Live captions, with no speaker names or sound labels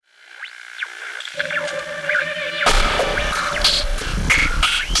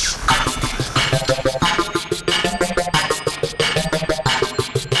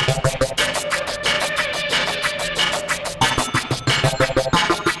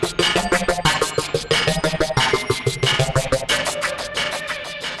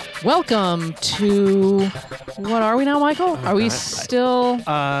Welcome to, what are we now, Michael? Are we still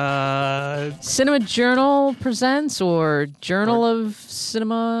Cinema Journal Presents or Journal of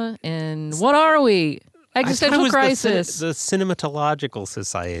Cinema? And what are we? Existential Crisis. The Cinematological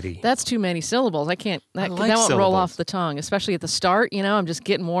Society. That's too many syllables. I can't, that like won't roll syllables. off the tongue, especially at the start. You know, I'm just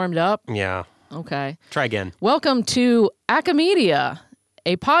getting warmed up. Yeah. Okay. Try again. Welcome to Acamedia,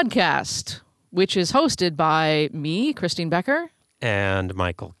 a podcast which is hosted by me, Christine Becker. And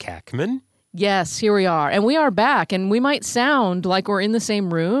Michael Kackman. Yes, here we are. And we are back, and we might sound like we're in the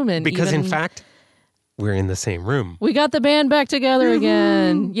same room. And Because in fact, we're in the same room. we got the band back together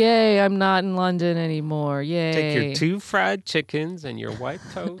again. Yay, I'm not in London anymore. Yay. Take your 2 fried chickens and your white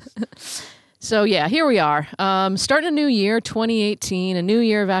toast. So yeah, here we are. Starting a new year, 2018, a new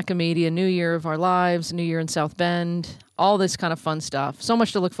year of Acamedia, a new year of our lives, a new year in South Bend, all this kind of fun stuff. So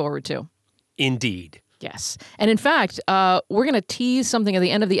much to look forward to. Indeed. Yes. And in fact, we're going to tease something at the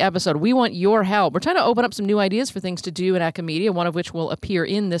end of the episode. We want your help. We're trying to open up some new ideas for things to do in Acamedia, one of which will appear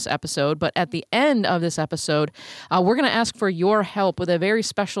in this episode. But at the end of this episode, we're going to ask for your help with a very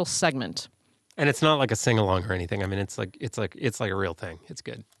special segment. And it's not like a sing-along or anything. I mean, it's like a real thing. It's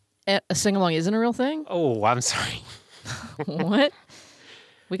good. A sing-along isn't a real thing? Oh, I'm sorry. What?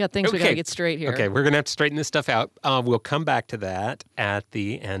 We got things we got to get straight here. Okay, we're going to have to straighten this stuff out. We'll come back to that at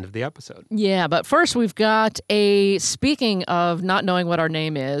the end of the episode. Yeah, but first we've got speaking of not knowing what our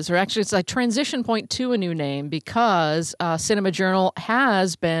name is, or actually it's a transition point to a new name because Cinema Journal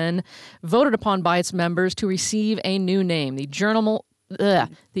has been voted upon by its members to receive a new name, the Journal of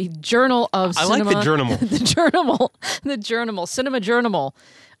Cinema. I like the Journal. the Journal, Cinema Journal.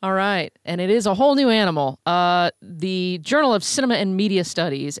 All right. And it is a whole new animal. The Journal of Cinema and Media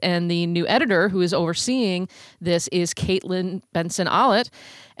Studies. And the new editor who is overseeing this is Caitlin Benson-Allett.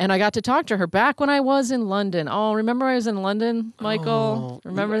 And I got to talk to her back when I was in London. Oh, remember I was in London, Michael?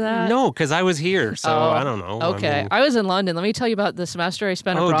 Remember that? No, because I was here, so I don't know. Okay. I mean, I was in London. Let me tell you about the semester I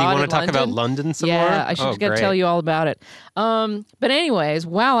spent abroad in London. do you want to talk about London some more? Yeah, I should tell you all about it. But anyways,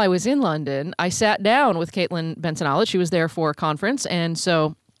 while I was in London, I sat down with Caitlin Benson-Allett. She was there for a conference, and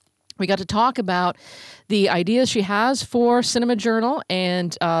so we got to talk about the ideas she has for Cinema Journal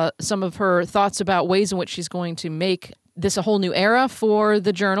and some of her thoughts about ways in which she's going to make this a whole new era for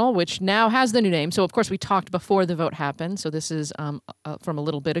the journal, which now has the new name. So, of course, we talked before the vote happened. So this is from a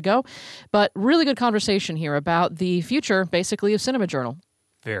little bit ago. But really good conversation here about the future, basically, of Cinema Journal.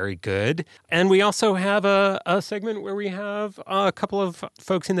 Very good. And we also have a segment where we have a couple of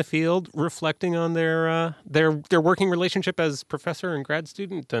folks in the field reflecting on their working relationship as professor and grad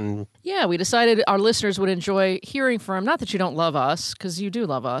student. And yeah, we decided our listeners would enjoy hearing from, not that you don't love us, because you do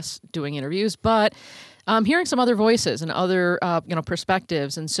love us doing interviews, but hearing some other voices and other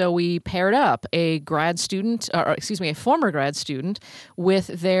perspectives. And so we paired up a former grad student with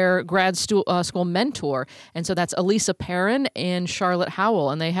their grad school mentor. And so that's Elisa Perrin and Charlotte Howell.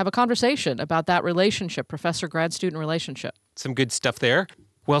 And they have a conversation about that relationship, professor-grad student relationship. Some good stuff there.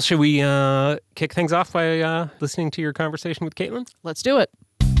 Well, should we kick things off by listening to your conversation with Caitlin? Let's do it.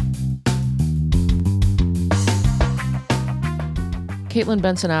 Caitlin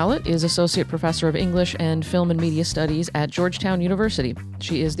Benson-Allett is Associate Professor of English and Film and Media Studies at Georgetown University.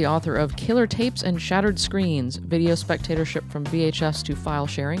 She is the author of Killer Tapes and Shattered Screens, Video Spectatorship from VHS to File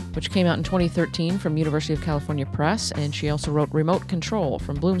Sharing, which came out in 2013 from University of California Press, and she also wrote Remote Control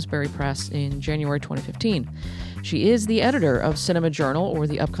from Bloomsbury Press in January 2015. She is the editor of Cinema Journal, or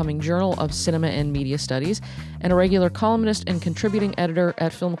the upcoming Journal of Cinema and Media Studies, and a regular columnist and contributing editor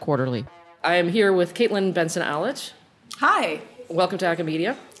at Film Quarterly. I am here with Caitlin Benson-Allett. Hi. Welcome to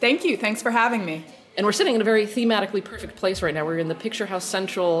Acamedia. Thank you. Thanks for having me. And we're sitting in a very thematically perfect place right now. We're in the Picture House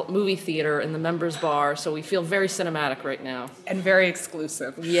Central movie theater in the members bar, so we feel very cinematic right now. And very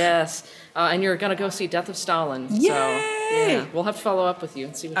exclusive. Yes. And you're going to go see Death of Stalin. Yay! So, yeah, we'll have to follow up with you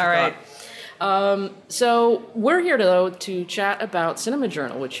and see what you right. thought. So we're here, to chat about Cinema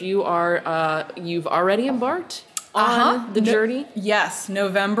Journal, which you've already embarked on the journey? Yes,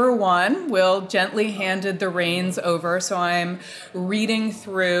 November 1, Will gently handed the reins over, so I'm reading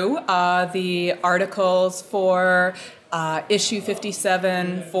through the articles for issue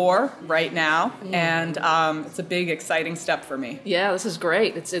 57 for right now, and it's a big, exciting step for me. Yeah, this is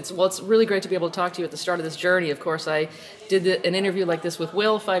great. It's really great to be able to talk to you at the start of this journey. Of course, I did an interview like this with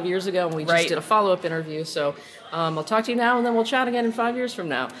Will 5 years ago, and we just did a follow-up interview. So I'll talk to you now, and then we'll chat again in 5 years from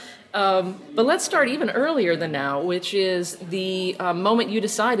now. But let's start even earlier than now, which is the moment you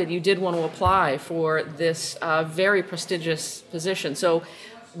decided you did want to apply for this very prestigious position. So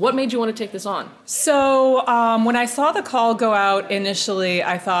what made you want to take this on? So when I saw the call go out initially,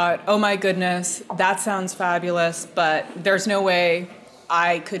 I thought, oh my goodness, that sounds fabulous, but there's no way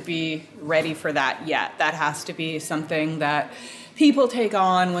I could be ready for that yet. That has to be something that people take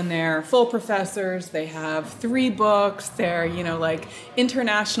on when they're full professors. They have 3 books. They're, like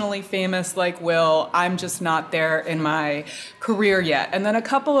internationally famous like Will. I'm just not there in my career yet. And then a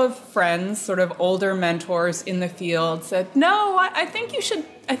couple of friends, sort of older mentors in the field, said, no, I think you should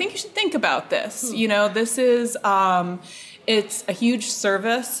think about this. This is, it's a huge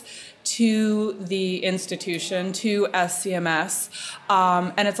service to the institution, to SCMS,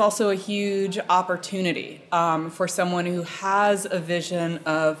 and it's also a huge opportunity for someone who has a vision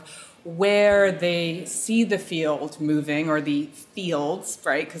of where they see the field moving, or the fields,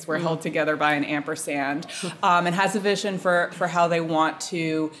 right, because we're held together by an ampersand, and has a vision for how they want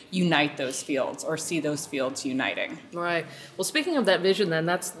to unite those fields or see those fields uniting. Right. Well, speaking of that vision, then,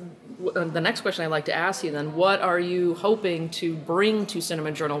 that's the next question I'd like to ask you then. What are you hoping to bring to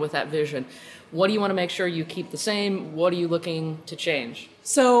Cinema Journal with that vision? What do you want to make sure you keep the same? What are you looking to change?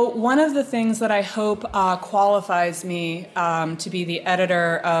 So one of the things that I hope qualifies me to be the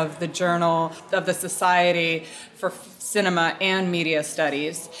editor of the Journal of the Society for Cinema and Media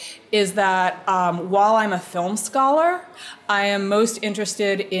Studies is that while I'm a film scholar, I am most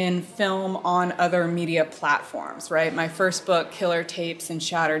interested in film on other media platforms, right? My first book, Killer Tapes and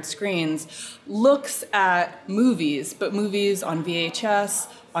Shattered Screens, looks at movies, but movies on VHS,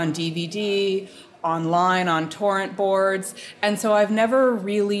 on DVD, online, on torrent boards. And so I've never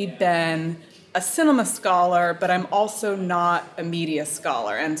really been a cinema scholar, but I'm also not a media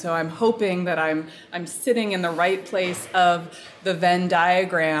scholar. And so I'm hoping that I'm sitting in the right place of the Venn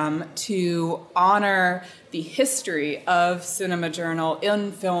diagram to honor the history of Cinema Journal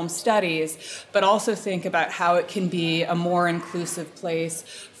in film studies, but also think about how it can be a more inclusive place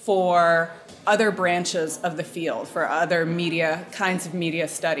for other branches of the field, for other kinds of media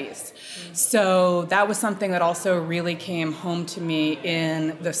studies. So that was something that also really came home to me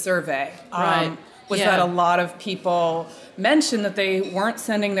in the survey. That a lot of people mentioned that they weren't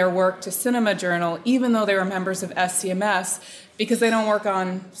sending their work to Cinema Journal, even though they were members of SCMS, because they don't work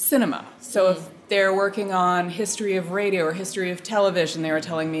on cinema. So if they're working on history of radio or history of television, they were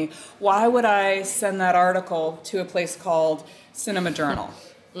telling me, why would I send that article to a place called Cinema Journal?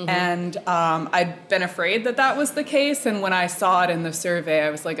 And I'd been afraid that was the case. And when I saw it in the survey, I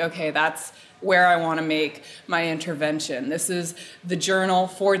was like, okay, that's where I want to make my intervention. This is the journal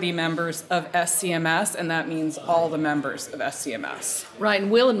for the members of SCMS, and that means all the members of SCMS. Right,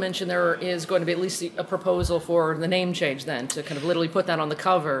 and Will had mentioned there is going to be at least a proposal for the name change then, to kind of literally put that on the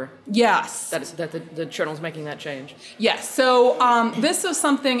cover. Yes. That the journal's making that change. Yes, so this is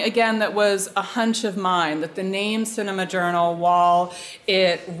something, again, that was a hunch of mine, that the name Cinema Journal, while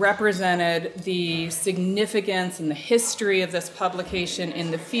it represented the significance and the history of this publication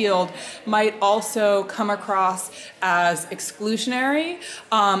in the field, might also come across as exclusionary,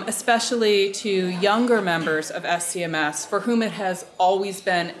 especially to younger members of SCMS, for whom it has always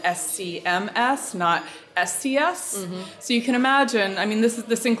been SCMS, not SCS. So you can imagine, I mean,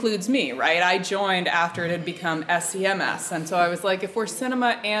 this includes me, right? I joined after it had become SCMS. And so I was like, if we're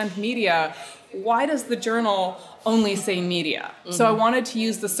cinema and media, why does the journal only say media? So I wanted to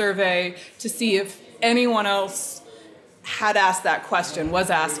use the survey to see if anyone else had asked that question,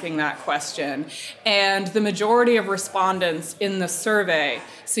 was asking that question. And the majority of respondents in the survey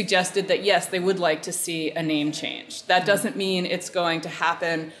suggested that, yes, they would like to see a name change. That doesn't mean it's going to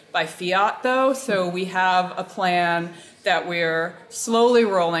happen by fiat, though. So we have a plan that we're slowly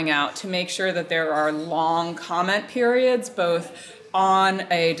rolling out to make sure that there are long comment periods, both on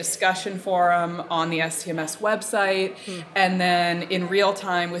a discussion forum on the SCMS website, and then in real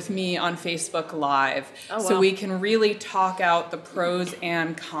time with me on Facebook Live. So we can really talk out the pros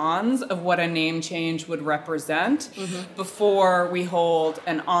and cons of what a name change would represent before we hold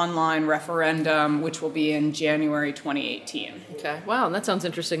an online referendum, which will be in January 2018. Okay, wow, and that sounds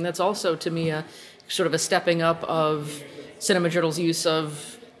interesting. That's also, to me, a sort of a stepping up of Cinema Journal's use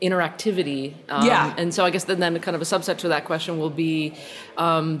of interactivity. And so I guess then kind of a subset to that question will be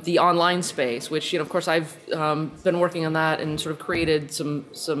the online space, which, of course, I've been working on that and sort of created some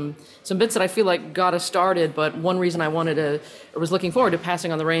bits that I feel like got us started. But one reason I was looking forward to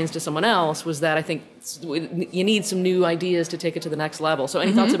passing on the reins to someone else was that I think you need some new ideas to take it to the next level. So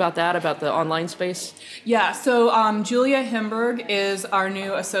any thoughts about that, about the online space? Yeah, so Julia Himberg is our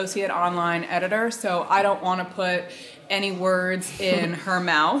new associate online editor, so I don't want to put any words in her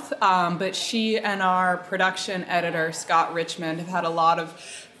mouth, but she and our production editor, Scott Richmond, have had a lot of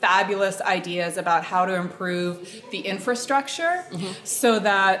fabulous ideas about how to improve the infrastructure so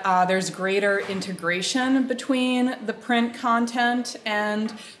that there's greater integration between the print content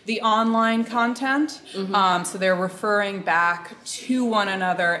and the online content. So they're referring back to one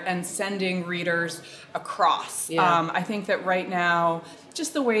another and sending readers across. I think that right now,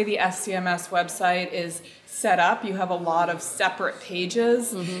 just the way the SCMS website is set up, you have a lot of separate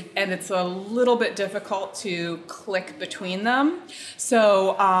pages, and it's a little bit difficult to click between them.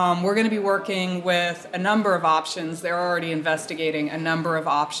 So we're going to be working with a number of options. They're already investigating a number of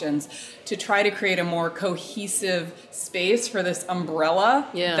options to try to create a more cohesive space for this umbrella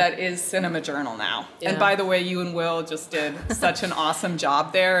that is Cinema Journal now. And by the way, you and Will just did such an awesome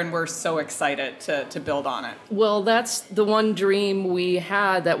job there, and we're so excited to build on it. Well, that's the one dream we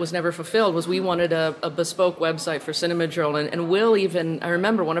had that was never fulfilled, was we wanted a bespoke website for Cinema Journal. And Will even, I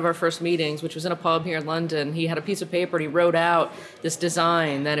remember one of our first meetings, which was in a pub here in London, he had a piece of paper and he wrote out this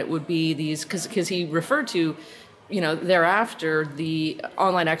design that it would be these, because he referred to, thereafter, the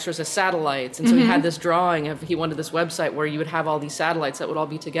online extras as satellites. And so he had this drawing of, he wanted this website where you would have all these satellites that would all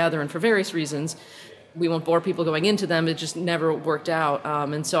be together. And for various reasons, we won't bore people going into them, it just never worked out.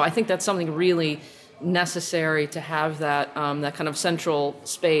 And so I think that's something really necessary to have that kind of central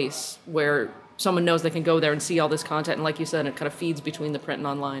space where someone knows they can go there and see all this content. And like you said, it kind of feeds between the print and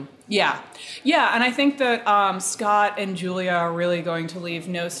online. Yeah, and I think that Scott and Julia are really going to leave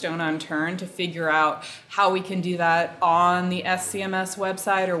no stone unturned to figure out how we can do that on the SCMS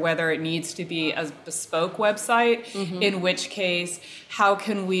website, or whether it needs to be a bespoke website, in which case, how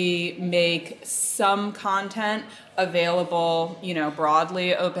can we make some content available,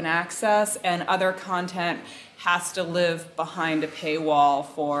 broadly open access, and other content has to live behind a paywall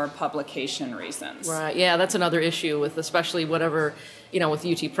for publication reasons. Right, yeah, that's another issue with especially whatever, with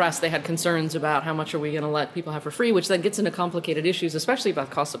UT Press, they had concerns about how much are we going to let people have for free, which then gets into complicated issues, especially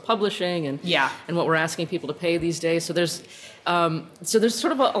about cost of publishing and what we're asking people to pay these days. So there's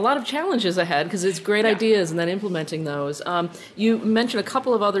sort of a lot of challenges ahead, because it's great ideas and then implementing those. You mentioned a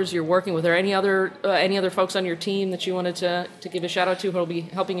couple of others you're working with. Are any other folks on your team that you wanted to give a shout out to who will be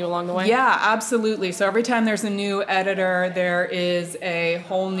helping you along the way? Yeah, absolutely. So every time there's a new editor, there is a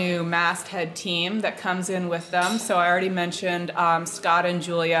whole new masthead team that comes in with them. So I already mentioned Scott and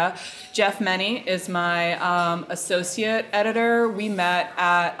Julia. Jeff Meny is my associate editor. We met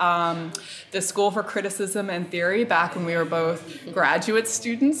at the School for Criticism and Theory back when we were both graduate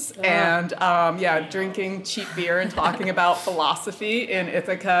students, and drinking cheap beer and talking about philosophy in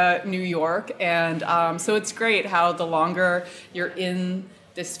Ithaca, New York. And so it's great how the longer you're in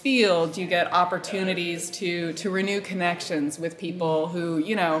this field, you get opportunities to renew connections with people who,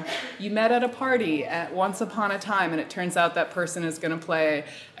 you met at a party once upon a time, and it turns out that person is going to play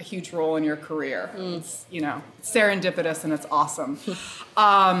a huge role in your career. It's, serendipitous, and it's awesome.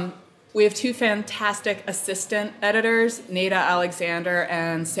 We have two fantastic assistant editors, Nada Alexander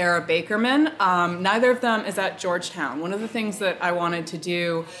and Sarah Bakerman. Neither of them is at Georgetown. One of the things that I wanted to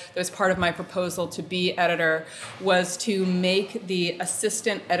do, that was part of my proposal to be editor, was to make the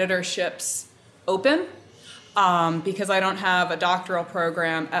assistant editorships open. Because I don't have a doctoral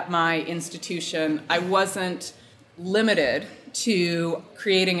program at my institution, I wasn't limited to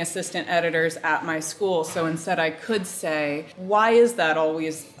creating assistant editors at my school. So instead I could say, why is that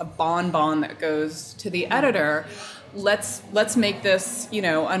always a bonbon that goes to the editor? Let's make this,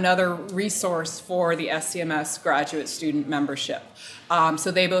 another resource for the SCMS graduate student membership.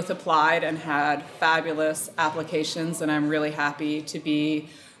 So they both applied and had fabulous applications, and I'm really happy to be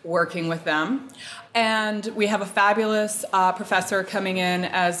working with them. And we have a fabulous professor coming in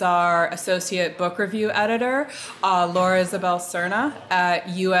as our associate book review editor, Laura Isabel Cerna at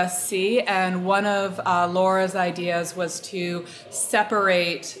USC. And one of Laura's ideas was to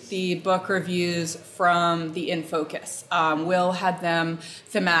separate the book reviews from the In Focus. Will had them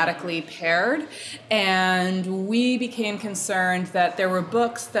thematically paired, and we became concerned that there were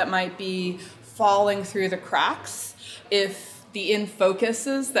books that might be falling through the cracks if the in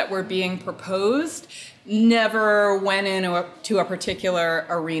focuses that were being proposed never went into a particular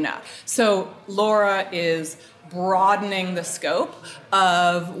arena. So Laura is broadening the scope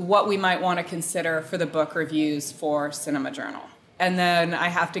of what we might want to consider for the book reviews for Cinema Journal. And then I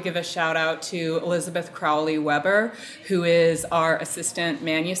have to give a shout out to Elizabeth Crowley Weber, who is our assistant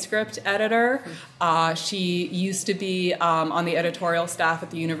manuscript editor. She used to be on the editorial staff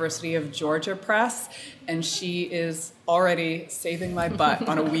at the University of Georgia Press, and she is already saving my butt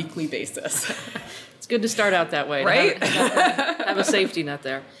on a weekly basis. It's good to start out that way, right? Have a safety net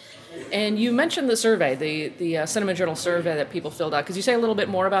there. And you mentioned the survey, the Cinema Journal survey that people filled out. Could you say a little bit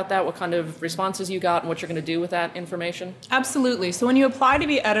more about that, what kind of responses you got and what you're going to do with that information? Absolutely. So when you apply to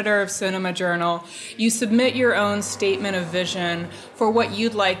be editor of Cinema Journal, you submit your own statement of vision for what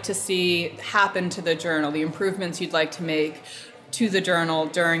you'd like to see happen to the journal, the improvements you'd like to make to the journal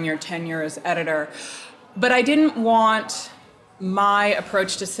during your tenure as editor. But I didn't want my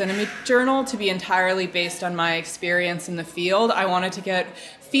approach to Cinema Journal to be entirely based on my experience in the field. I wanted to get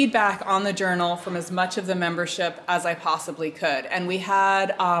feedback on the journal from as much of the membership as I possibly could. And we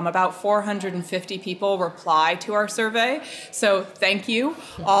had about 450 people reply to our survey. So thank you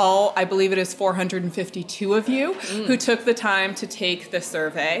all, I believe it is 452 of you who took the time to take the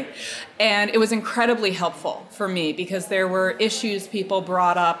survey. And it was incredibly helpful for me because there were issues people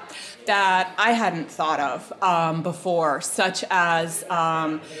brought up that I hadn't thought of before, such as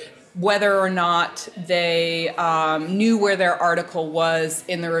whether or not they knew where their article was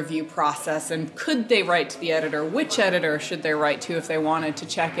in the review process, and could they write to the editor? Which editor should they write to if they wanted to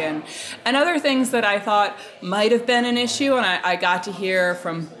check in? And other things that I thought might have been an issue, and I got to hear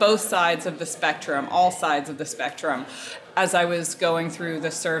from both sides of the spectrum, all sides of the spectrum, as I was going through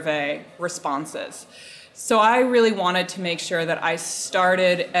the survey responses. So I really wanted to make sure that I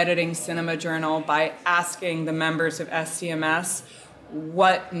started editing Cinema Journal by asking the members of SCMS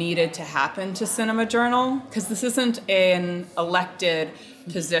what needed to happen to Cinema Journal, because this isn't an elected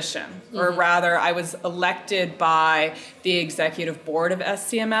position, or rather I was elected by the executive board of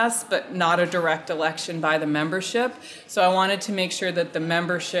SCMS, but not a direct election by the membership. So I wanted to make sure that the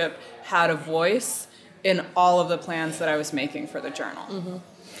membership had a voice in all of the plans that I was making for the journal.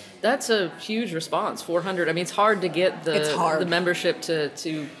 That's a huge response, 400. I mean, it's hard to get the membership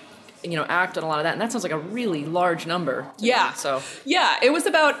to act on a lot of that, and that sounds like a really large number. Yeah. So yeah, it was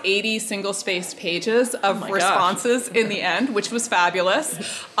about 80 single-spaced pages of responses in the end, which was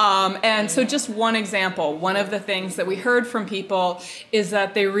fabulous. And so just one example, one of the things that we heard from people is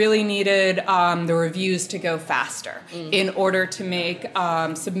that they really needed the reviews to go faster in order to make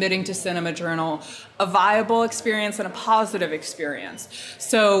submitting to Cinema Journal a viable experience and a positive experience.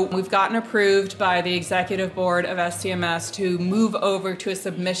 So we've gotten approved by the executive board of SCMS to move over to a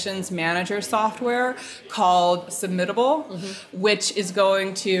submissions manager software called Submittable, which is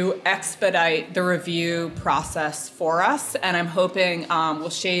going to expedite the review process for us. And I'm hoping will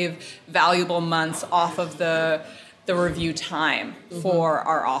shave valuable months off of the review time for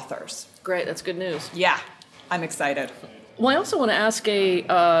our authors. Great, that's good news. Yeah, I'm excited. Well, I also want to ask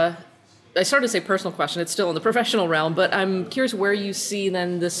I started to say personal question, it's still in the professional realm, but I'm curious where you see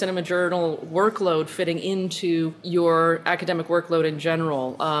then the Cinema Journal workload fitting into your academic workload in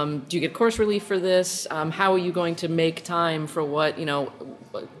general. Do you get course relief for this? How are you going to make time for what,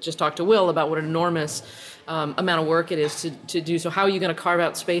 just talked to Will about what an enormous amount of work it is to do. So how are you going to carve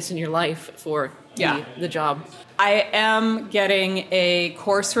out space in your life for the job? I am getting a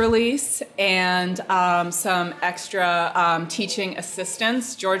course release and some extra teaching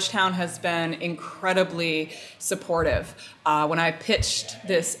assistance. Georgetown has been incredibly supportive. When I pitched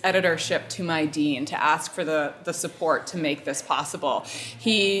this editorship to my dean to ask for the support to make this possible,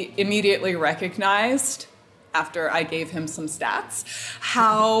 he immediately recognized, after I gave him some stats,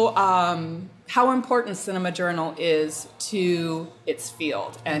 how important Cinema Journal is to its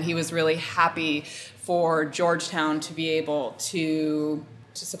field. And he was really happy for Georgetown to be able to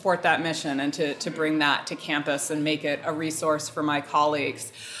support that mission and to bring that to campus and make it a resource for my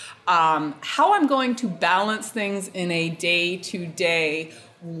colleagues. How I'm going to balance things in a day-to-day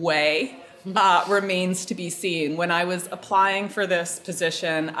way remains to be seen. When I was applying for this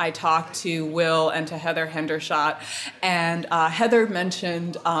position, I talked to Will and to Heather Hendershot, and Heather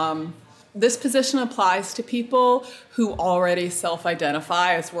mentioned this position applies to people who already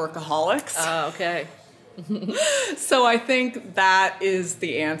self-identify as workaholics. Okay. So I think that is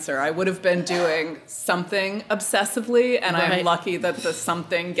the answer. I would have been doing something obsessively, and right. I'm lucky that the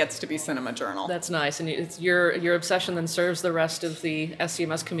something gets to be Cinema Journal. That's nice. And it's your obsession then serves the rest of the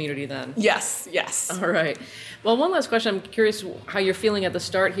SCMS community then? Yes. All right. Well, one last question. I'm curious how you're feeling at the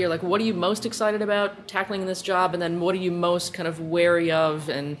start here. Like, what are you most excited about tackling in this job? And then what are you most kind of wary of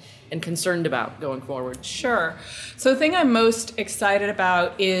and and concerned about going forward? Sure. So the thing I'm most excited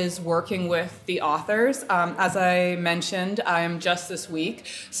about is working with the authors. As I mentioned, I'm just this week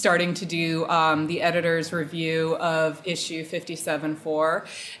starting to do the editor's review of issue 57.4,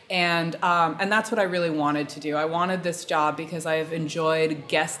 and that's what I really wanted to do. I wanted this job because I have enjoyed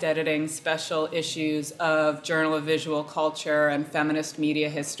guest editing special issues of Journal of Visual Culture and Feminist Media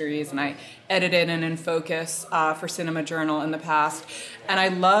Histories, and I edited and in Focus for Cinema Journal in the past. And I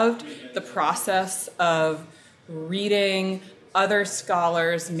loved the process of reading other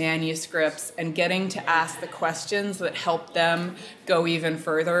scholars' manuscripts and getting to ask the questions that help them go even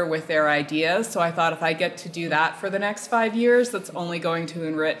further with their ideas. So I thought if I get to do that for the next 5 years, that's only going to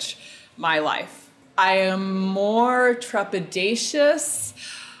enrich my life. I am more trepidatious.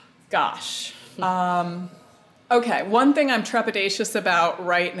 Okay, one thing I'm trepidatious about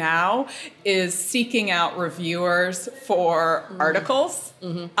right now is seeking out reviewers for articles.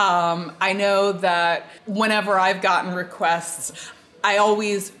 I know that whenever I've gotten requests, I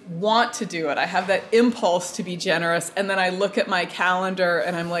always want to do it. I have that impulse to be generous, and then I look at my calendar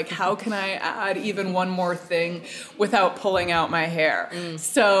and I'm like, how can I add even one more thing without pulling out my hair?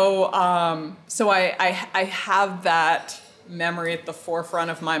 So I have that memory at the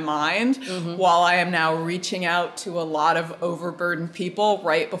forefront of my mind while I am now reaching out to a lot of overburdened people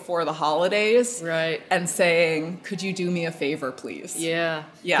right before the holidays, Right. and saying, could you do me a favor, please? Yeah.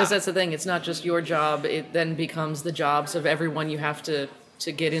 Yeah. Because that's the thing. It's not just your job. It then becomes the jobs of everyone you have to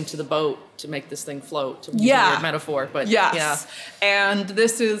get into the boat to make this thing float, to use your metaphor. But yes. yeah. And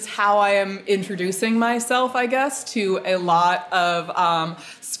this is how I am introducing myself, I guess, to a lot of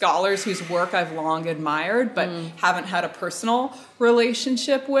scholars whose work I've long admired but haven't had a personal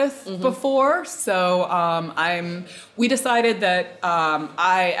relationship with before. So we decided that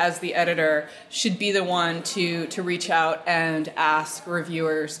I, as the editor, should be the one to reach out and ask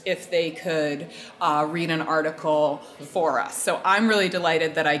reviewers if they could read an article for us. So I'm really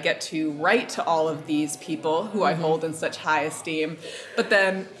delighted that I get to write to all of these people who I hold in such high esteem. But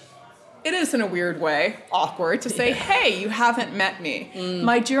then it is, in a weird way, awkward to say, hey, you haven't met me.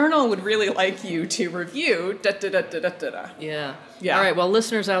 My journal would really like you to review da-da-da-da-da-da. Yeah. Yeah. All right. Well,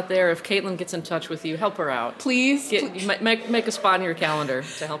 listeners out there, if Caitlin gets in touch with you, help her out. Please. Make a spot in your calendar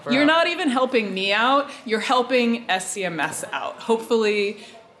to help her out. You're not even helping me out. You're helping SCMS out. Hopefully,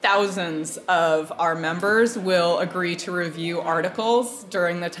 thousands of our members will agree to review articles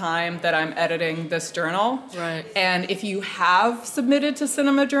during the time that I'm editing this journal. Right. And if you have submitted to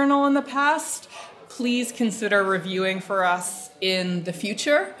Cinema Journal in the past, please consider reviewing for us in the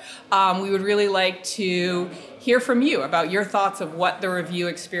future. We would really like to hear from you about your thoughts of what the review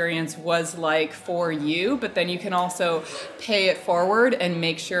experience was like for you, but then you can also pay it forward and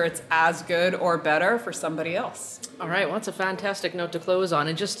make sure it's as good or better for somebody else. All right. Well, that's a fantastic note to close on.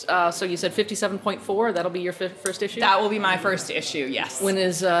 And just so you said 57.4, that'll be your first issue? That will be my first issue, yes. When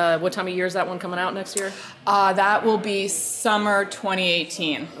is, what time of year is that one coming out next year? That will be summer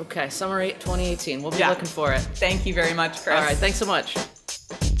 2018. Okay, summer 2018. We'll be looking for it. Thank you very much, Chris. All right, thanks so much.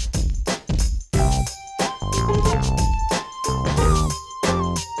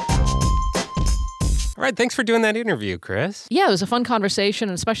 All right, thanks for doing that interview, Chris. Yeah, it was a fun conversation,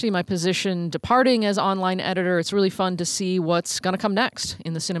 and especially my position departing as online editor. It's really fun to see what's going to come next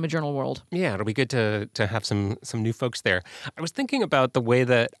in the Cinema Journal world. Yeah, it'll be good to have some new folks there. I was thinking about the way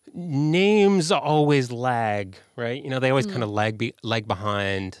that names always lag, right? You know, they always kind of lag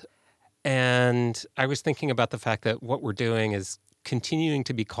behind. And I was thinking about the fact that what we're doing is continuing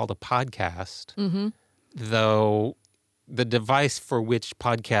to be called a podcast, though the device from which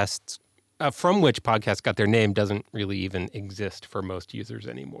podcasts got their name doesn't really even exist for most users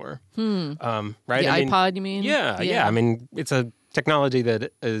anymore. Right? The iPod, you mean? Yeah. I mean, it's a technology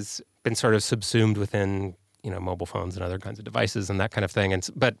that has been sort of subsumed within, mobile phones and other kinds of devices and that kind of thing. And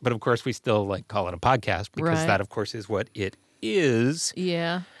but of course, we still call it a podcast because that, of course, is what it is.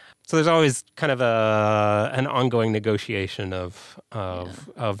 Yeah. So there's always kind of an ongoing negotiation of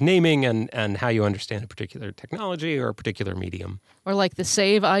naming and how you understand a particular technology or a particular medium. Or like the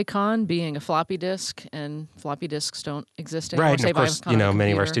save icon being a floppy disk, and floppy disks don't exist anymore. Right, and save of course, icon on a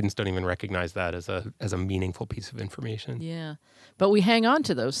many of our computer. students don't even recognize that as a meaningful piece of information. Yeah, but we hang on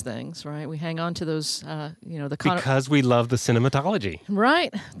to those things, right? We hang on to those, because we love the cinematology.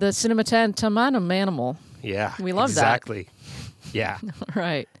 Right, the cinematanum animal. Yeah, We love exactly. Yeah.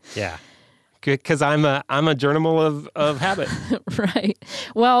 Right. Yeah. Because I'm a journal of habit. Right.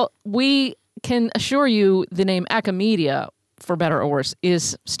 Well, we can assure you the name Acamedia for better or worse,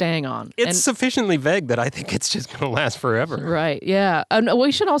 is staying on. It's sufficiently vague that I think it's just going to last forever. Right, yeah. And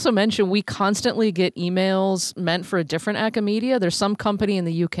we should also mention we constantly get emails meant for a different Acamedia. There's some company in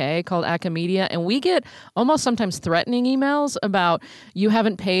the UK called Acamedia, and we get almost sometimes threatening emails about you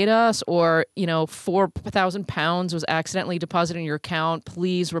haven't paid us, or, £4,000 was accidentally deposited in your account.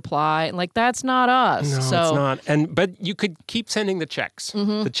 Please reply. And that's not us. No, it's not. But you could keep sending the checks.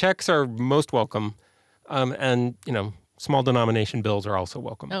 Mm-hmm. The checks are most welcome. And small denomination bills are also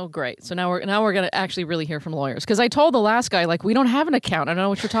welcome. Oh, great. So now we're going to actually really hear from lawyers. Because I told the last guy, we don't have an account. I don't know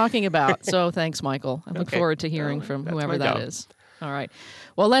what you're talking about. So thanks, Michael. I look forward to hearing from whoever that is. All right.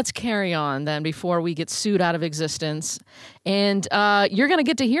 Well, let's carry on then before we get sued out of existence. And you're going to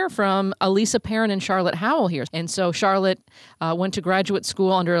get to hear from Elisa Perrin and Charlotte Howell here. And so Charlotte went to graduate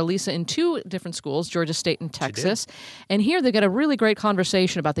school under Elisa in 2 different schools, Georgia State and Texas. And here they got a really great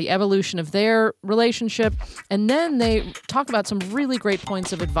conversation about the evolution of their relationship. And then they talk about some really great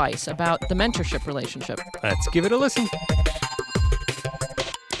points of advice about the mentorship relationship. Let's give it a listen.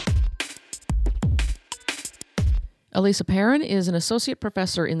 Elisa Perrin is an associate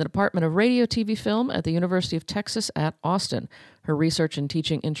professor in the Department of Radio, TV, Film at the University of Texas at Austin. Her research and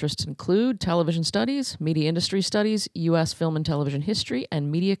teaching interests include television studies, media industry studies, U.S. film and television history,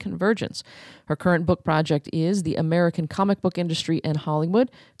 and media convergence. Her current book project is The American Comic Book Industry and Hollywood,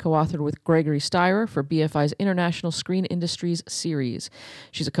 co-authored with Gregory Styrer for BFI's International Screen Industries series.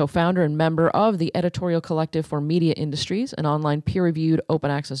 She's a co-founder and member of the Editorial Collective for Media Industries, an online peer-reviewed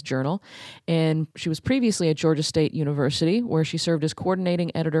open-access journal. And she was previously at Georgia State University, where she served as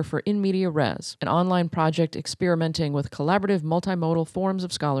coordinating editor for In Media Res, an online project experimenting with collaborative multimodal forms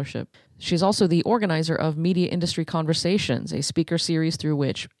of scholarship. She's also the organizer of Media Industry Conversations, a speaker series through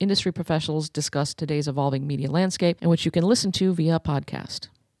which industry professionals discuss today's evolving media landscape, and which you can listen to via podcast.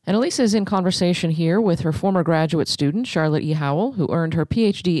 And Elisa is in conversation here with her former graduate student, Charlotte E. Howell, who earned her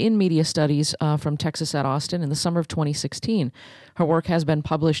PhD in Media Studies from Texas at Austin in the summer of 2016. Her work has been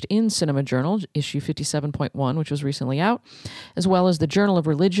published in Cinema Journal, issue 57.1, which was recently out, as well as the Journal of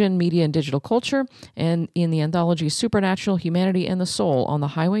Religion, Media, and Digital Culture, and in the anthology Supernatural, Humanity, and the Soul on the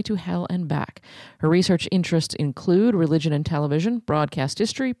Highway to Hell and Back. Her research interests include religion and television, broadcast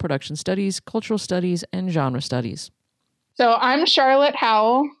history, production studies, cultural studies, and genre studies. So I'm Charlotte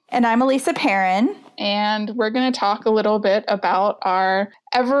Howell. And I'm Elisa Perrin. And we're going to talk a little bit about our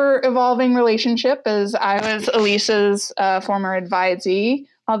ever-evolving relationship, as I was Elisa's former advisee,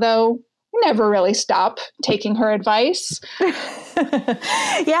 although we never really stop taking her advice.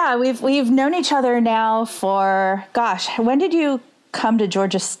 Yeah, we've known each other now for, when did you come to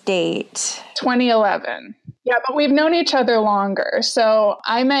Georgia State? 2011. Yeah, but we've known each other longer. So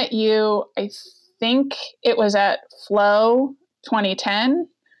I met you, I think it was at Flow 2010,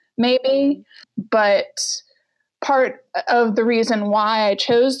 maybe. But part of the reason why I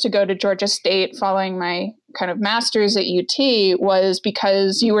chose to go to Georgia State following my kind of master's at UT was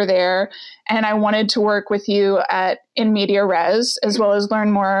because you were there, and I wanted to work with you at In Media Res, as well as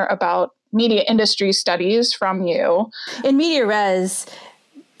learn more about media industry studies from you. In Media Res,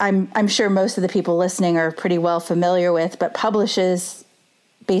 I'm sure most of the people listening are pretty well familiar with, but publishes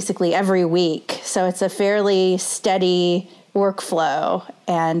basically every week. So it's a fairly steady workflow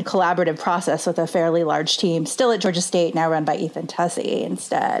and collaborative process with a fairly large team, still at Georgia State, now run by Ethan Tussey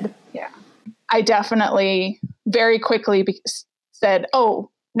instead. Yeah. I definitely very quickly said, oh,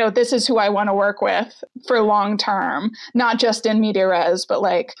 no, this is who I want to work with for long term, not just in Media Res, but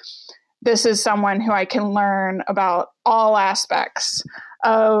this is someone who I can learn about all aspects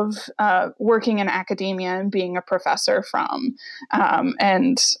of working in academia and being a professor from.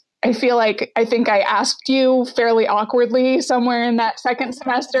 And I think I asked you fairly awkwardly somewhere in that second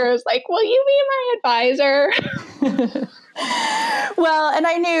semester. I was like, will you be my advisor? Well, and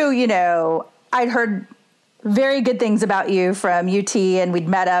I knew, I'd heard very good things about you from UT, and we'd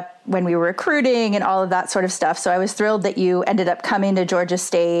met up when we were recruiting and all of that sort of stuff. So I was thrilled that you ended up coming to Georgia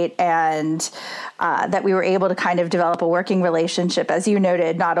State, and that we were able to kind of develop a working relationship, as you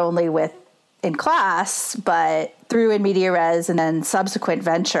noted, not only in class, but through In Media Res and then subsequent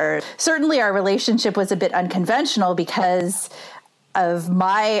ventures. Certainly our relationship was a bit unconventional because of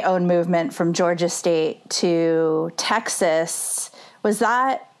my own movement from Georgia State to Texas. Was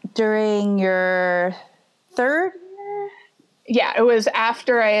that during your third year? Yeah, it was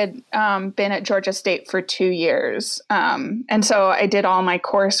after I had been at Georgia State for 2 years. And so I did all my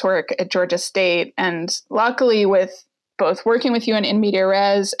coursework at Georgia State. And luckily, with both working with you in Media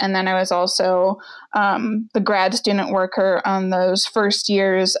Res, and then I was also the grad student worker on those first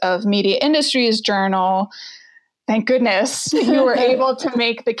years of Media Industries Journal. Thank goodness you were able to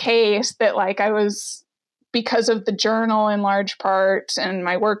make the case that I was because of the journal in large part and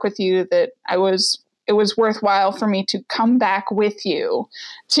my work with you that it was worthwhile for me to come back with you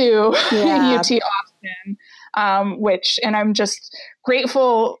to UT Austin, and I'm just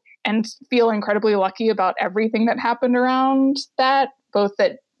grateful and feel incredibly lucky about everything that happened around that, both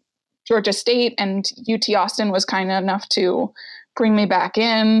that Georgia State and UT Austin was kind enough to bring me back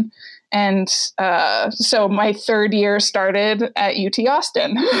in. And so my third year started at UT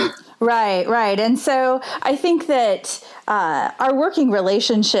Austin. Right. And so I think that our working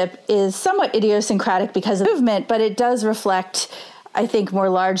relationship is somewhat idiosyncratic because of movement, but it does reflect, I think, more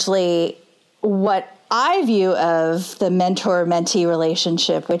largely what I view of the mentor-mentee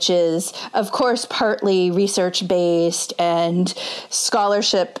relationship, which is, of course, partly research-based and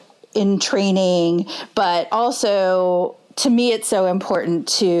scholarship in training, but also, to me, it's so important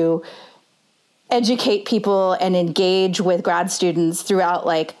to educate people and engage with grad students throughout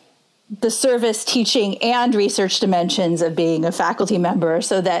like the service, teaching, and research dimensions of being a faculty member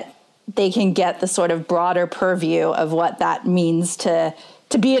so that they can get the sort of broader purview of what that means to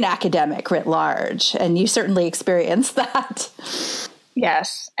be an academic writ large. And you certainly experienced that.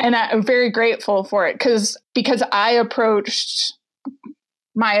 Yes. And I'm very grateful for it because I approached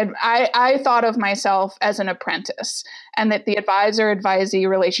I thought of myself as an apprentice, and that the advisor-advisee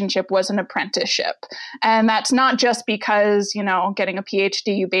relationship was an apprenticeship. And that's not just because, getting a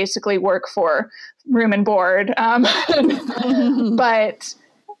PhD, you basically work for room and board. But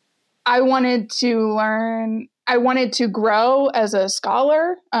I wanted to learn. I wanted to grow as a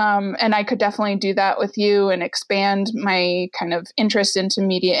scholar, and I could definitely do that with you and expand my kind of interest into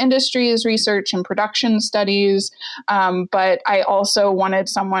media industries, research and production studies. But I also wanted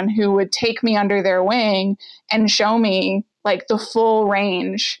someone who would take me under their wing and show me like the full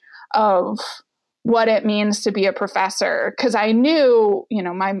range of what it means to be a professor. Because I knew,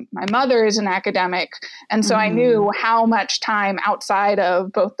 my mother is an academic. And so I knew how much time outside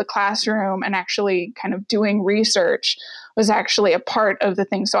of both the classroom and actually kind of doing research was actually a part of the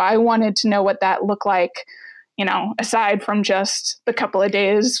thing. So I wanted to know what that looked like, aside from just the couple of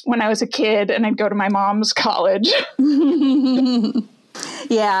days when I was a kid and I'd go to my mom's college.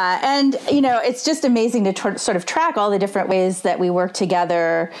 Yeah. And, it's just amazing to sort of track all the different ways that we work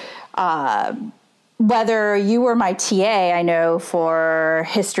together. Whether you were my TA, I know, for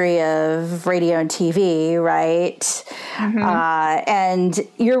history of radio and TV, right? Mm-hmm. And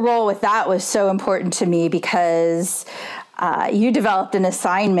your role with that was so important to me because you developed an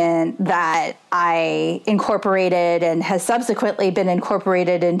assignment that I incorporated and has subsequently been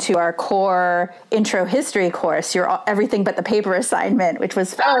incorporated into our core intro history course, your Everything But the Paper assignment, which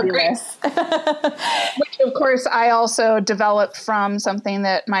was fabulous. Which, of course, I also developed from something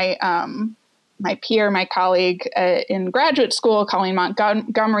that my colleague in graduate school, Colleen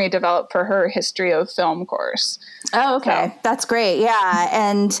Montgomery, developed for her history of film course. Oh, okay. So. That's great. Yeah.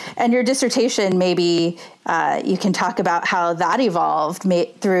 And your dissertation, maybe you can talk about how that evolved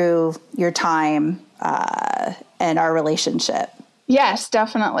through your time and our relationship. Yes,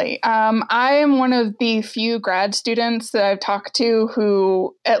 definitely. I am one of the few grad students that I've talked to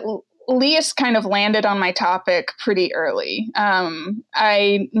who at least kind of landed on my topic pretty early.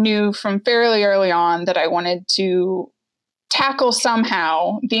 I knew from fairly early on that I wanted to tackle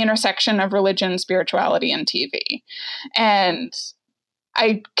somehow the intersection of religion, spirituality, and TV. And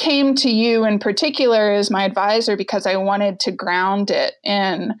I came to you in particular as my advisor because I wanted to ground it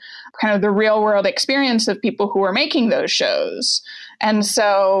in kind of the real world experience of people who were making those shows. And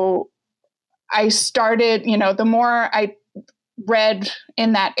so I started, the more I read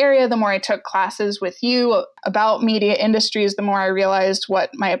in that area, the more I took classes with you about media industries, the more I realized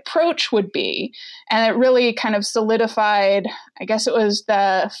what my approach would be. And it really kind of solidified, I guess it was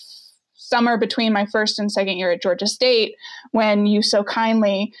the summer between my first and second year at Georgia State, when you so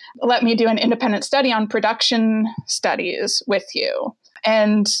kindly let me do an independent study on production studies with you.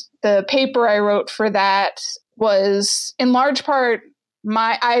 And the paper I wrote for that was in large part,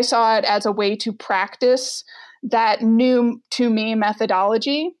 I saw it as a way to practice that new to me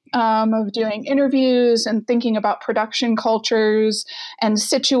methodology of doing interviews and thinking about production cultures and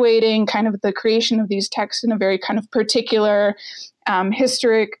situating kind of the creation of these texts in a very kind of particular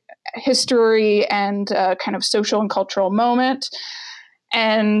history and kind of social and cultural moment.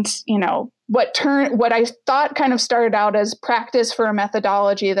 And, what I thought kind of started out as practice for a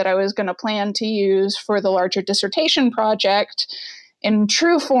methodology that I was going to plan to use for the larger dissertation project in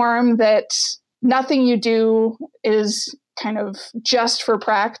true form, that nothing you do is kind of just for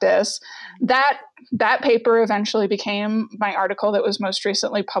practice. That paper eventually became my article that was most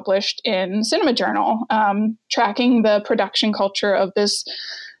recently published in Cinema Journal, tracking the production culture of this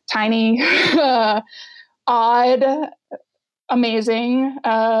tiny odd, amazing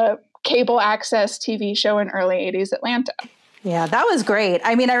cable access TV show in early 80s Atlanta. Yeah, that was great.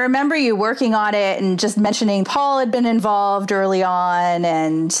 I mean, I remember you working on it and just mentioning Paul had been involved early on,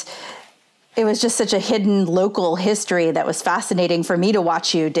 and it was just such a hidden local history that was fascinating for me to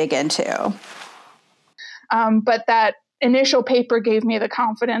watch you dig into. But that initial paper gave me the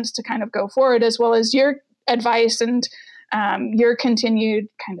confidence to kind of go forward, as well as your advice and your continued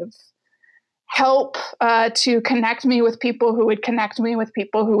kind of help to connect me with people who would connect me with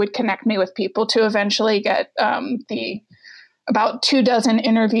people who would connect me with people to eventually get the about 24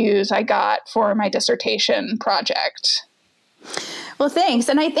 interviews I got for my dissertation project. Well, thanks.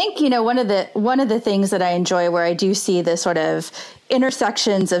 And I think, one of the things that I enjoy where I do see the sort of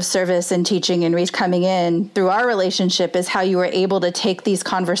intersections of service and teaching and reach coming in through our relationship is how you were able to take these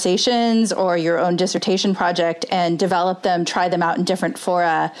conversations or your own dissertation project and develop them, try them out in different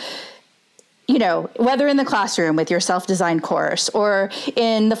fora, whether in the classroom with your self-designed course or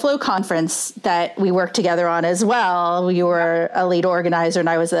in the Flow conference that we worked together on as well. You were a lead organizer and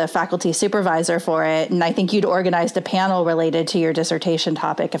I was a faculty supervisor for it. And I think you'd organized a panel related to your dissertation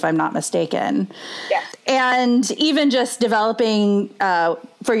topic, if I'm not mistaken. Yeah. And even just developing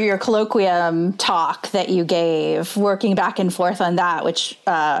for your colloquium talk that you gave, working back and forth on that, which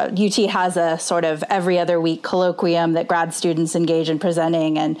UT has a sort of every other week colloquium that grad students engage in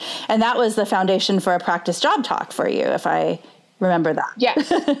presenting. And that was the foundation for a practice job talk for you, if I remember that.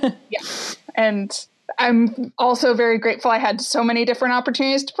 Yes. Yeah. And I'm also very grateful I had so many different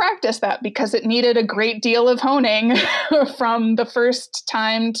opportunities to practice that because it needed a great deal of honing from the first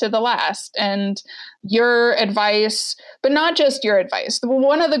time to the last. And your advice, but not just your advice.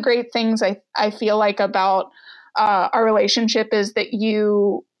 One of the great things I feel like about our relationship is that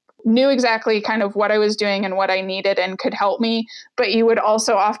you knew exactly kind of what I was doing and what I needed and could help me, but you would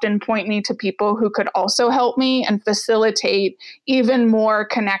also often point me to people who could also help me and facilitate even more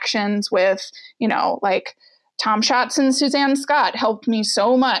connections with, like Tom Schatz and Suzanne Scott helped me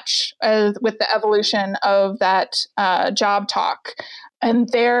so much with the evolution of that job talk. And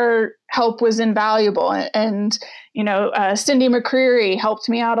their help was invaluable. And Cindy McCreary helped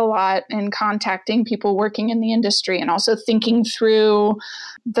me out a lot in contacting people working in the industry and also thinking through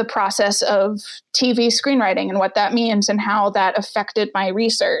the process of TV screenwriting and what that means and how that affected my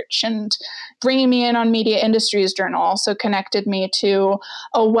research. And bringing me in on Media Industries Journal also connected me to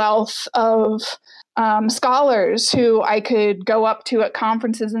a wealth of scholars who I could go up to at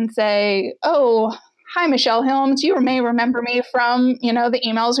conferences and say, oh, hi, Michelle Hilms. You may remember me from, the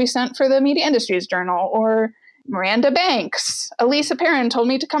emails we sent for the Media Industries Journal, or Miranda Banks. Elisa Perrin told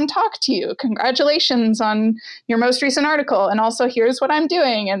me to come talk to you. Congratulations on your most recent article. And also, here's what I'm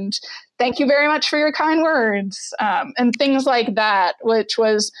doing. And thank you very much for your kind words. And things like that, which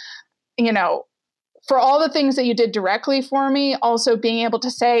was, for all the things that you did directly for me, also being able to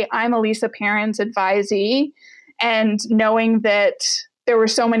say, I'm Elisa Perrin's advisee, and knowing that there were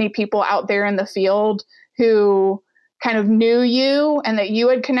so many people out there in the field who kind of knew you and that you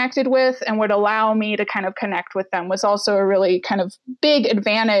had connected with and would allow me to kind of connect with them was also a really kind of big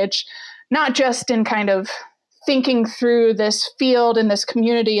advantage, not just in kind of thinking through this field and this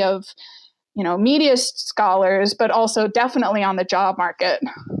community of, media scholars, but also definitely on the job market.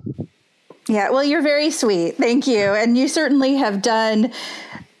 Yeah, well, you're very sweet. Thank you. And you certainly have done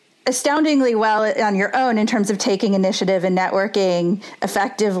astoundingly well on your own in terms of taking initiative and networking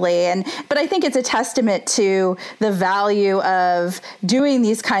effectively. But I think it's a testament to the value of doing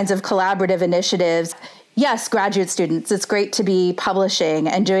these kinds of collaborative initiatives. Yes, graduate students, it's great to be publishing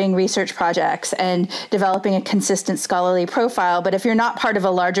and doing research projects and developing a consistent scholarly profile. But if you're not part of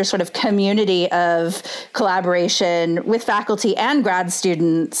a larger sort of community of collaboration with faculty and grad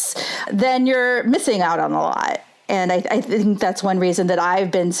students, then you're missing out on a lot. And I think that's one reason that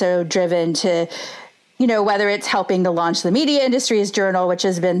I've been so driven to, whether it's helping to launch the Media Industries Journal, which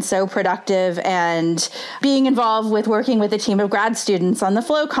has been so productive, and being involved with working with a team of grad students on the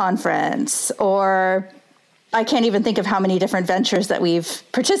Flow conference, or I can't even think of how many different ventures that we've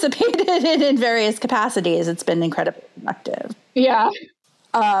participated in various capacities. It's been incredibly productive. Yeah.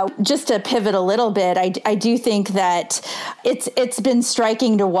 Just to pivot a little bit, I do think that it's been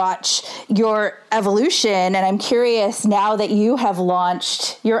striking to watch your evolution. And I'm curious, now that you have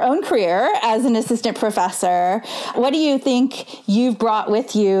launched your own career as an assistant professor, what do you think you've brought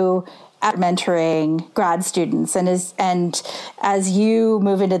with you at mentoring grad students and as you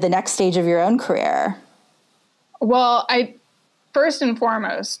move into the next stage of your own career? Well, first and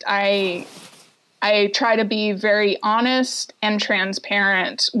foremost, I try to be very honest and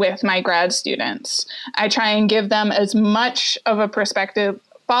transparent with my grad students. I try and give them as much of a perspective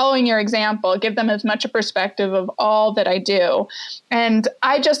following your example, give them as much a perspective of all that I do. And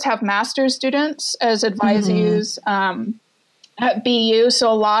I just have master's students as advisees at BU. So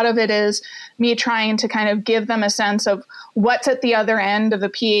a lot of it is me trying to kind of give them a sense of what's at the other end of a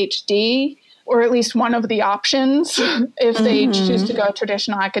PhD, or at least one of the options if they choose to go a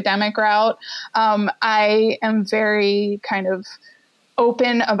traditional academic route. I am very kind of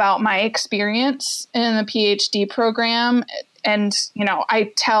open about my experience in the PhD program. And,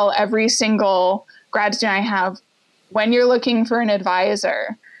 I tell every single grad student I have, when you're looking for an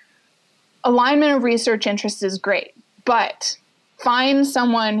advisor, alignment of research interests is great, but find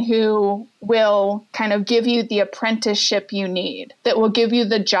someone who will kind of give you the apprenticeship you need, that will give you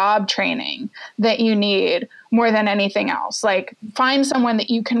the job training that you need more than anything else. Like, find someone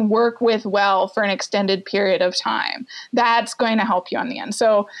that you can work with well for an extended period of time. That's going to help you on the end.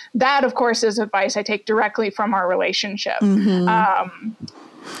 So that, of course, is advice I take directly from our relationship.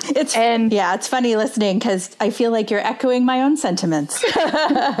 It's funny listening because I feel like you're echoing my own sentiments.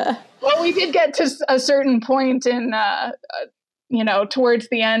 Well, we did get to a certain point in towards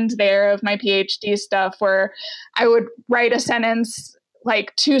the end there of my PhD stuff where I would write a sentence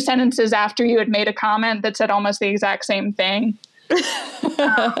like 2 sentences after you had made a comment that said almost the exact same thing.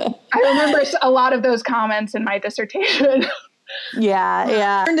 I remember a lot of those comments in my dissertation.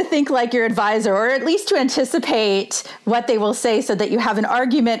 Yeah. Learn to think like your advisor, or at least to anticipate what they will say so that you have an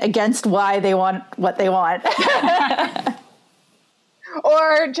argument against why they want what they want.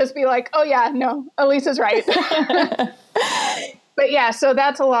 Or just be like, oh yeah, no, Elisa's right. But yeah, so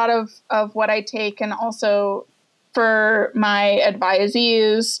that's a lot of what I take. And also for my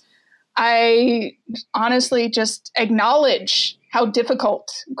advisees, I honestly just acknowledge how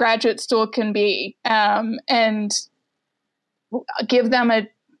difficult graduate school can be, and give them a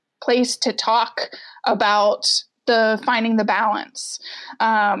place to talk about finding the balance.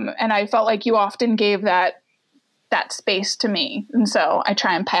 And I felt like you often gave that space to me. And so I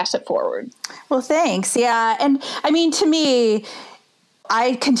try and pass it forward. Well, thanks. Yeah. And I mean, to me,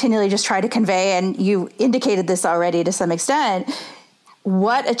 I continually just try to convey, and you indicated this already to some extent,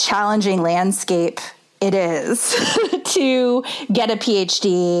 what a challenging landscape it is to get a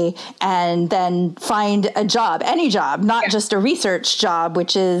PhD and then find a job, any job, not just a research job,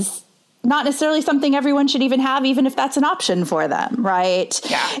 which is not necessarily something everyone should even have, even if that's an option for them, right?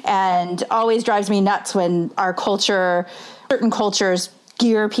 Yeah. And always drives me nuts when our culture, certain cultures,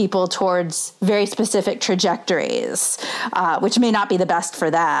 gear people towards very specific trajectories, which may not be the best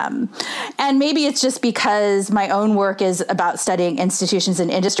for them. And maybe it's just because my own work is about studying institutions and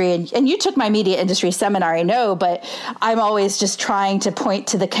industry. And you took my media industry seminar, I know, but I'm always just trying to point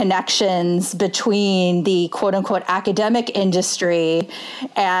to the connections between the quote unquote academic industry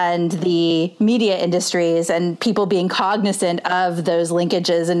and the media industries, and people being cognizant of those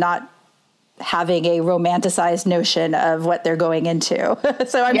linkages and not having a romanticized notion of what they're going into.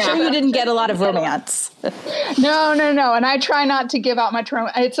 So I'm sure you didn't get a lot of romance. No. And I try not to give out much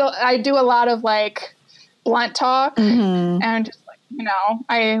romance. I do a lot of like blunt talk, and just like,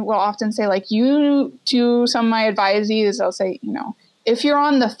 I will often say, like, to some of my advisees, I'll say, if you're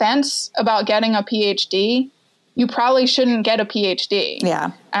on the fence about getting a PhD, you probably shouldn't get a PhD. Yeah.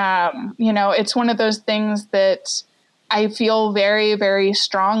 It's one of those things that I feel very, very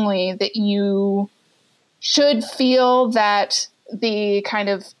strongly that you should feel that the kind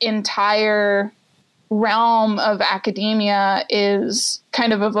of entire realm of academia is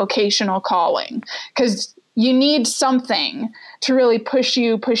kind of a vocational calling, because you need something to really push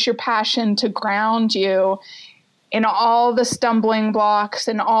your passion, to ground you in all the stumbling blocks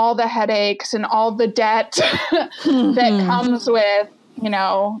and all the headaches and all the debt that comes with,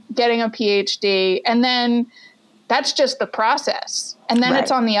 getting a PhD. And then that's just the process. And then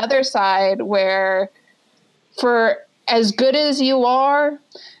it's on the other side where, for as good as you are,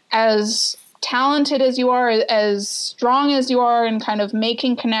 as talented as you are, as strong as you are in kind of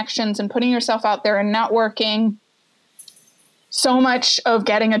making connections and putting yourself out there and networking, so much of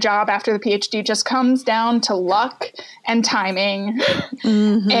getting a job after the PhD just comes down to luck and timing.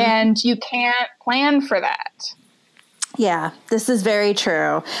 And you can't plan for that. Yeah, this is very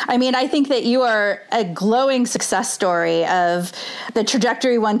true. I mean, I think that you are a glowing success story of the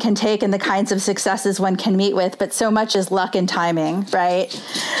trajectory one can take and the kinds of successes one can meet with, but so much is luck and timing, right?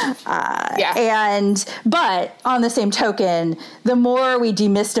 But on the same token, the more we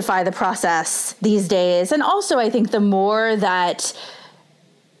demystify the process these days, and also I think the more that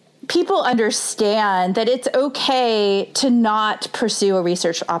people understand that it's okay to not pursue a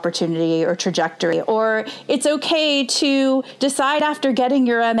research opportunity or trajectory, or it's okay to decide after getting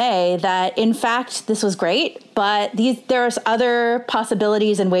your MA that, in fact, this was great, but there's other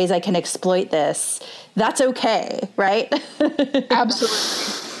possibilities and ways I can exploit this. That's okay, right? Absolutely.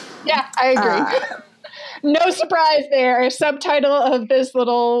 Yeah, I agree. No surprise there. Subtitle of this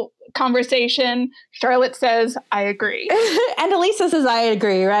little conversation, Charlotte says, I agree. And Elisa says, I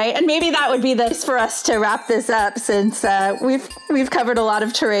agree, right? And maybe that would be this for us to wrap this up, since we've covered a lot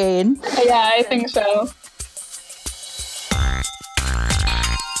of terrain. Yeah, I think so.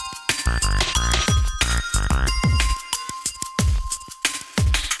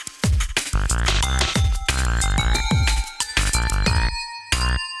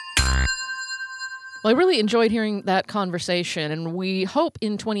 Well, I really enjoyed hearing that conversation, and we hope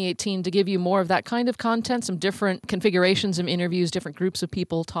in 2018 to give you more of that kind of content, some different configurations of interviews, different groups of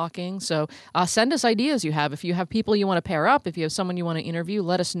people talking. So send us ideas you have. If you have people you want to pair up, if you have someone you want to interview,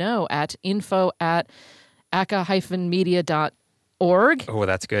 let us know at info@aka-media.org. Oh,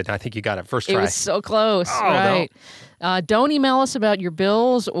 that's good. I think you got it first try. It was so close, right? No. Don't email us about your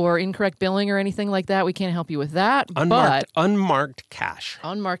bills or incorrect billing or anything like that. We can't help you with that. Unmarked cash.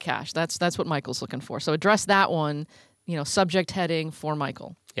 Unmarked cash. That's what Michael's looking for. So address that one, subject heading for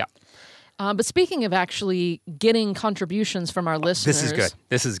Michael. Yeah. But speaking of actually getting contributions from our listeners. This is good. Okay.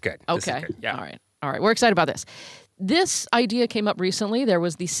 This is good. Yeah. All right. We're excited about this. This idea came up recently. There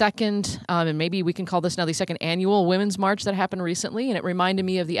was the second, and maybe we can call this now the second annual Women's March that happened recently. And it reminded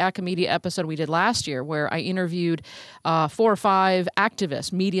me of the Acamedia episode we did last year, where I interviewed 4 or 5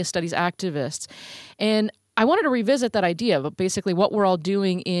 activists, media studies activists. And I wanted to revisit that idea of basically what we're all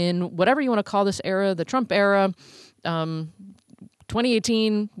doing in whatever you want to call this era, the Trump era,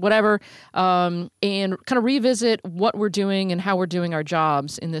 2018, whatever, and kind of revisit what we're doing and how we're doing our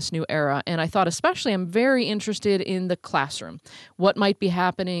jobs in this new era. And I thought especially I'm very interested in the classroom, what might be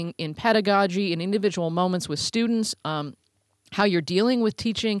happening in pedagogy, in individual moments with students, how you're dealing with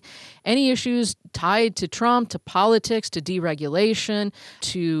teaching any issues tied to Trump, to politics, to deregulation,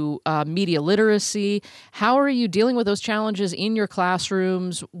 to media literacy. How are you dealing with those challenges in your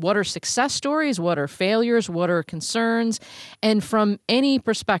classrooms? What are success stories? What are failures? What are concerns? And from any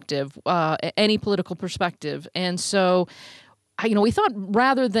perspective, any political perspective. And so we thought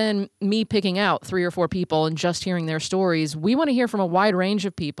rather than me picking out 3 or 4 people and just hearing their stories, we want to hear from a wide range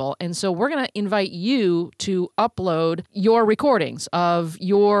of people. And so we're going to invite you to upload your recordings of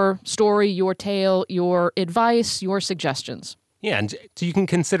your story, your tale, your advice, your suggestions. Yeah, and so you can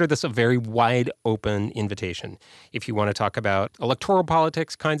consider this a very wide open invitation. If you want to talk about electoral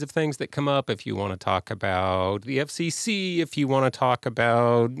politics kinds of things that come up, if you want to talk about the FCC, if you want to talk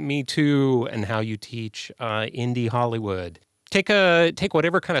about Me Too and how you teach indie Hollywood. Take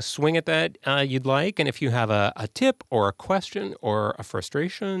whatever kind of swing at that you'd like, and if you have a tip or a question or a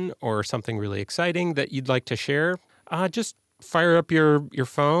frustration or something really exciting that you'd like to share, just fire up your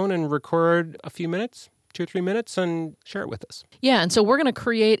phone and record a few minutes, 2 or 3 minutes, and share it with us. Yeah, and so we're going to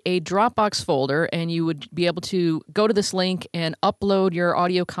create a Dropbox folder, and you would be able to go to this link and upload your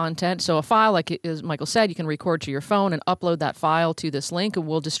audio content. So a file, like as Michael said, you can record to your phone and upload that file to this link, and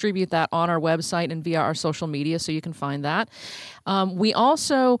we'll distribute that on our website and via our social media, so you can find that. We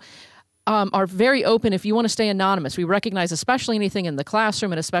also are very open if you want to stay anonymous. We recognize especially anything in the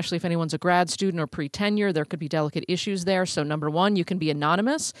classroom, and especially if anyone's a grad student or pre-tenure, there could be delicate issues there. So number one, you can be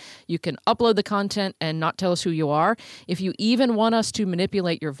anonymous. You can upload the content and not tell us who you are. If you even want us to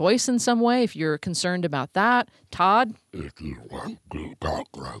manipulate your voice in some way, if you're concerned about that, Todd? If you want to talk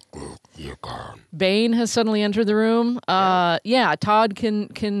like this, you can. Bane has suddenly entered the room. Todd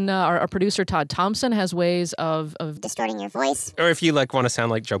can our producer, Todd Thompson, has ways of distorting your voice. Or if you want to sound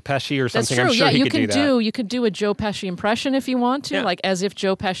like Joe Pesci or something, That's true. I'm sure he could do that. You could do a Joe Pesci impression if you want to, like as if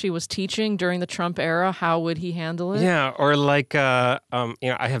Joe Pesci was teaching during the Trump era. How would he handle it? Yeah, or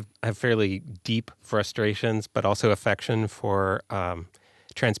I have fairly deep frustrations, but also affection for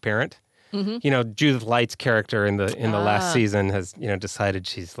Transparent. Mm-hmm. Judith Light's character in the last season has decided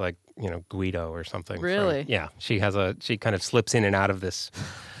she's like Guido or something. Really? She kind of slips in and out of this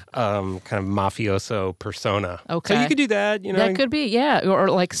kind of mafioso persona. Okay, so you could do that. That could be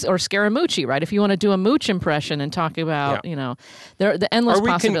or Scaramucci, right? If you want to do a Mooch impression and talk about there are the endless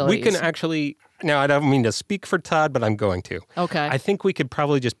possibilities. We can actually. Now, I don't mean to speak for Todd, but I'm going to. Okay. I think we could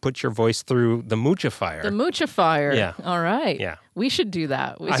probably just put your voice through the Moochifier. The Moochifier. Yeah. All right. Yeah. We should do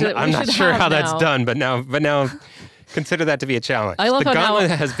that. I'm not sure how that's done, but now consider that to be a challenge. I love the how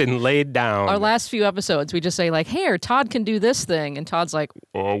gauntlet now has been laid down. Our last few episodes, we just say "Hey, Todd can do this thing," and Todd's like,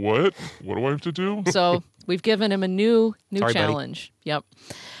 "What? What do I have to do?" So we've given him a new Sorry, challenge. Buddy. Yep.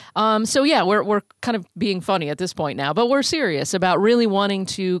 So yeah, we're kind of being funny at this point now, but we're serious about really wanting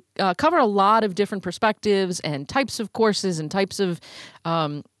to cover a lot of different perspectives and types of courses and types of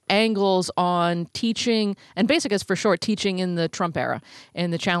angles on teaching, and BASIC is for short, teaching in the Trump era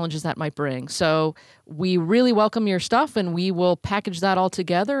and the challenges that might bring. So we really welcome your stuff, and we will package that all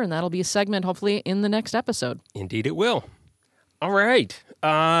together, and that'll be a segment hopefully in the next episode. Indeed it will. All right.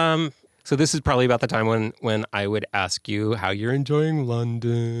 So this is probably about the time when I would ask you how you're enjoying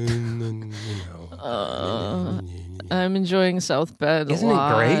London. And, I'm enjoying South Bend a Isn't it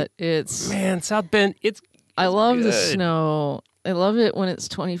lot. great? It's Man, South Bend, I love the good. snow. I love it when it's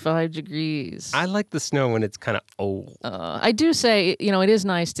 25 degrees. I like the snow when it's kind of old. I do say, it is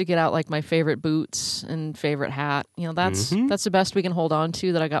nice to get out like my favorite boots and favorite hat. That's the best we can hold on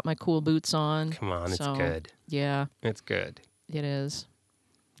to, that I got my cool boots on. Come on, it's So, good. Yeah, It's good. it is.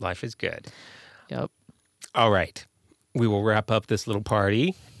 Life is good. Yep. All right. We will wrap up this little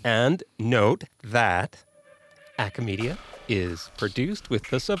party and note that Acamedia is produced with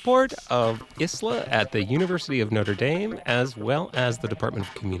the support of ISLA at the University of Notre Dame, as well as the Department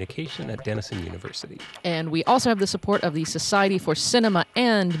of Communication at Denison University. And we also have the support of the Society for Cinema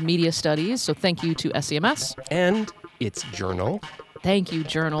and Media Studies. So thank you to SEMS. And its journal. Thank you,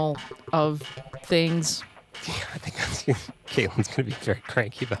 Journal of Things, I think Caitlin's going to be very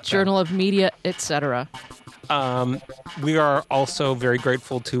cranky about that. Journal of Media, etc. We are also very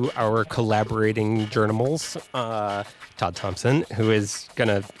grateful to our collaborating journals, Todd Thompson, who is going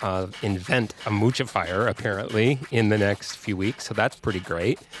to invent a moochifier, apparently, in the next few weeks. So that's pretty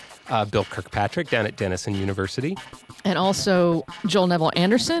great. Bill Kirkpatrick down at Denison University. And also Joel Neville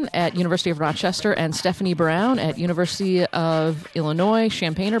Anderson at University of Rochester and Stephanie Brown at University of Illinois,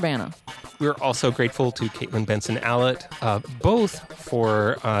 Champaign-Urbana. We're also grateful to Caitlin Benson-Allett, both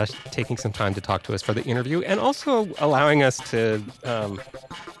for taking some time to talk to us for the interview and also allowing us to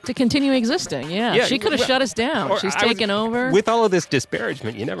continue existing, yeah. She could have shut us down. She's taken over. With all of this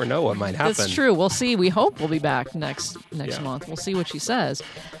disparagement, you never know what might happen. That's true. We'll see. We hope we'll be back next month. We'll see what she says.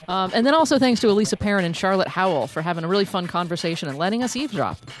 And then also thanks to Elisa Perrin and Charlotte Howell for having a really fun conversation and letting us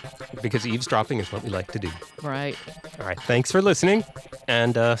eavesdrop. Because eavesdropping is what we like to do. Right. All right. Thanks for listening.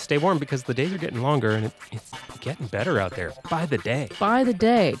 And stay warm because the days are getting longer and it's getting better out there by the day. By the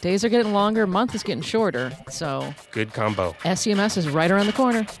day. Days are getting longer. Month is getting shorter. So good combo. SEMS is right around the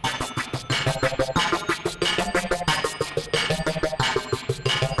corner.